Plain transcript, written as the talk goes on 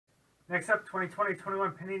Next up,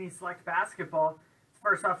 2020-21 Panini Select Basketball.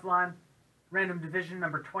 First off the line, random division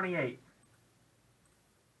number 28.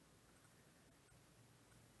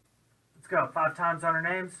 Let's go. 5 times on our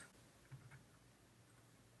names.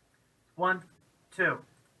 1, 2,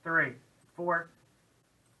 3, 4,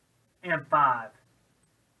 and 5.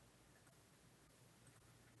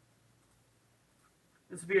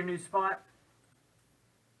 This will be a new spot.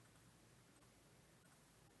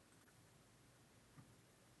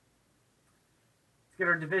 Let's get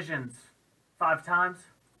our divisions 5 times.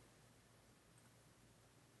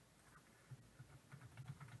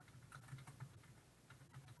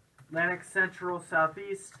 Atlantic, Central,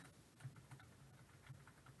 Southeast,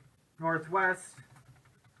 Northwest,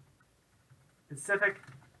 Pacific,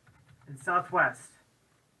 and Southwest.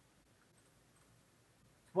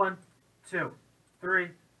 1, 2, 3,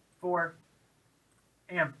 4,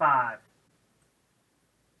 and 5.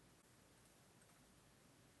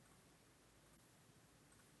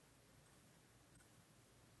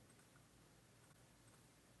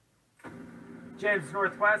 James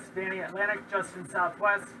Northwest, Danny Atlantic, Justin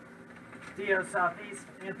Southwest, Dio Southeast,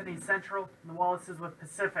 Anthony Central, and the Wallaces with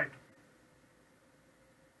Pacific.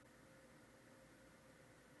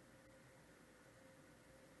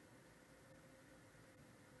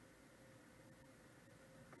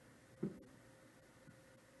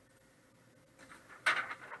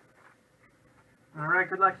 Alright,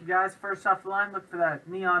 good luck you guys. First off the line, look for that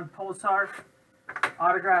neon pulsar,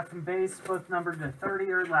 autograph and base, both numbered to 30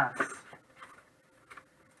 or less.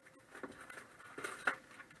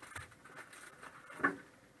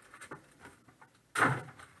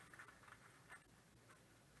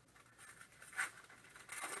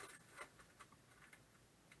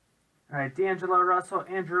 All right, D'Angelo Russell,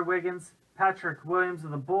 Andrew Wiggins, Patrick Williams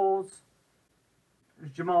of the Bulls.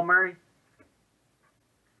 There's Jamal Murray.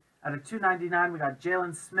 Out of 299, we got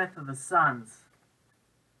Jalen Smith of the Suns.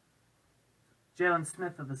 Jalen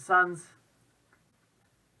Smith of the Suns.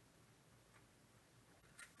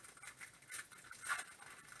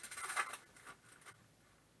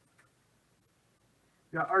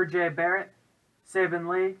 We got R.J. Barrett, Saban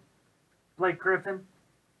Lee, Blake Griffin.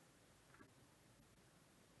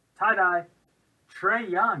 Tie-dye, Trae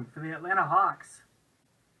Young for the Atlanta Hawks.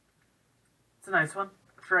 It's a nice one,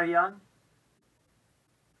 Trae Young.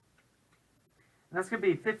 And that's going to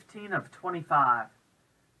be 15 of 25.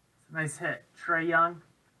 It's a nice hit, Trae Young.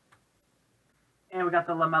 And we got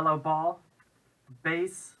the LaMelo Ball,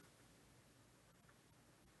 base.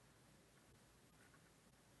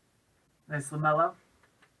 Nice LaMelo.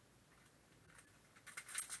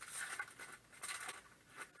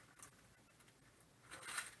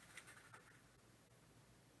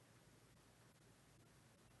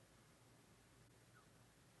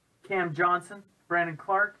 Cam Johnson, Brandon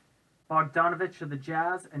Clark, Bogdanovich of the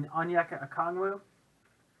Jazz, and Onyeka Okongwu.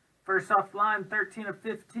 First off the line, 13 of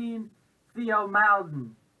 15, Theo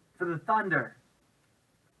Maledon for the Thunder.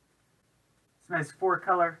 It's a nice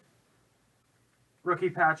 4-color rookie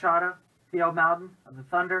patch auto, Theo Maledon of the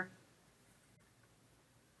Thunder.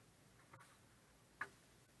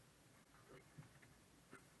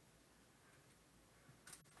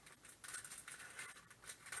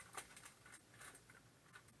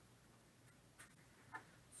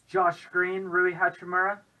 Josh Green, Rui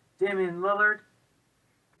Hachimura, Damian Lillard,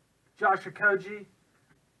 Josh Okogie,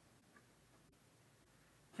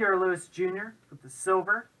 Kira Lewis Jr. with the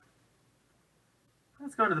silver.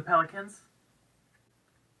 Let's go into the Pelicans.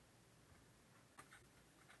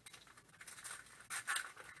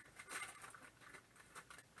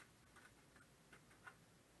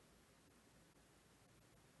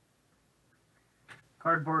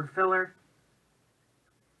 Cardboard filler.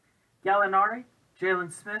 Gallinari,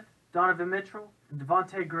 Jalen Smith, Donovan Mitchell, and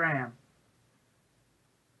Devontae Graham.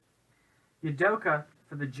 Udoka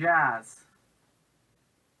for the Jazz.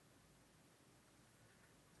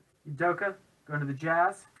 Udoka going to the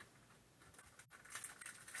Jazz.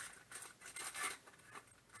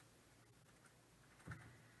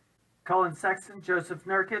 Colin Sexton, Joseph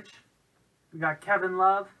Nurkic. We got Kevin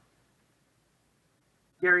Love,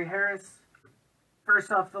 Gary Harris.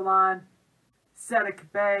 First off the line,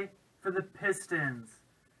 Saddiq Bey for the Pistons.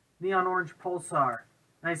 Neon orange pulsar.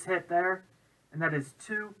 Nice hit there. And that is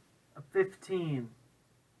 2 of 15.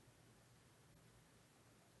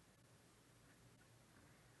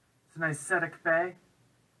 It's a nice Saddiq Bey.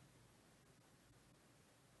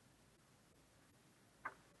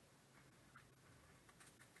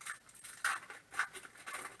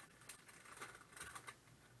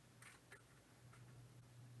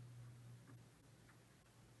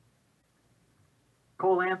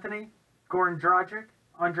 Cole Anthony, Goran Dragic,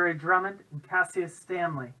 Andre Drummond, and Cassius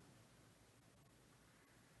Stanley.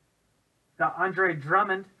 Got Andre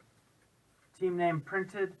Drummond, team name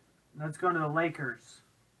printed. That's going to the Lakers.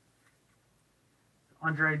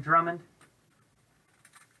 Andre Drummond.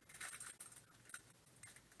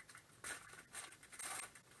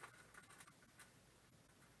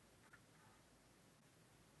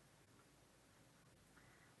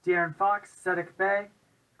 De'Aaron Fox, Seddick Bay,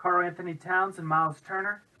 Karl Anthony Towns, and Miles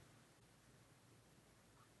Turner.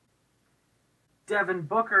 Devin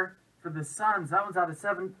Booker for the Suns. That one's out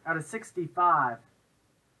of 65.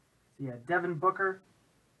 So yeah, Devin Booker.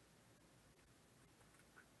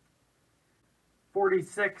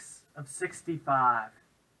 46 of 65.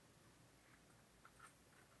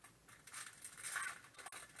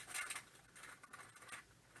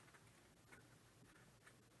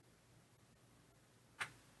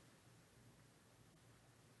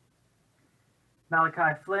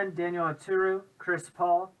 Malachi Flynn, Daniel Aturu, Chris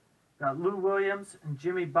Paul, got Lou Williams, and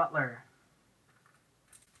Jimmy Butler.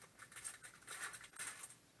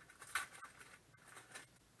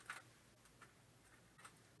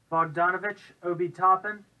 Bogdanovich, Obi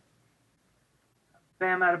Toppin,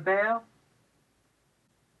 Bam Adebayo,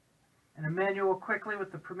 and Emmanuel Quickly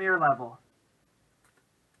with the premier level.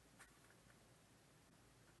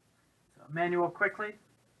 So Emmanuel Quickly.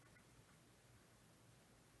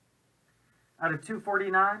 Out of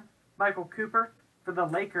 249, Michael Cooper for the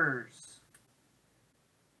Lakers.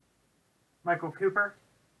 Michael Cooper.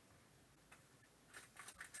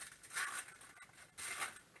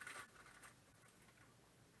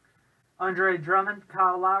 Andre Drummond,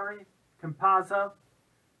 Kyle Lowry, Campazzo,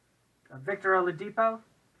 Victor Oladipo.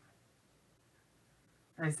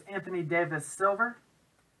 Nice Anthony Davis Silver.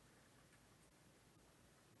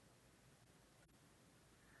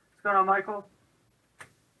 What's going on, Michael?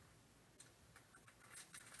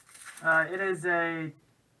 It is a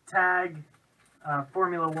tag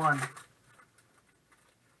Formula One.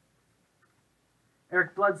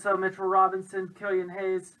 Eric Bledsoe, Mitchell Robinson, Killian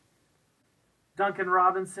Hayes, Duncan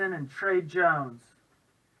Robinson, and Trey Jones.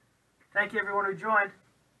 Thank you, everyone who joined.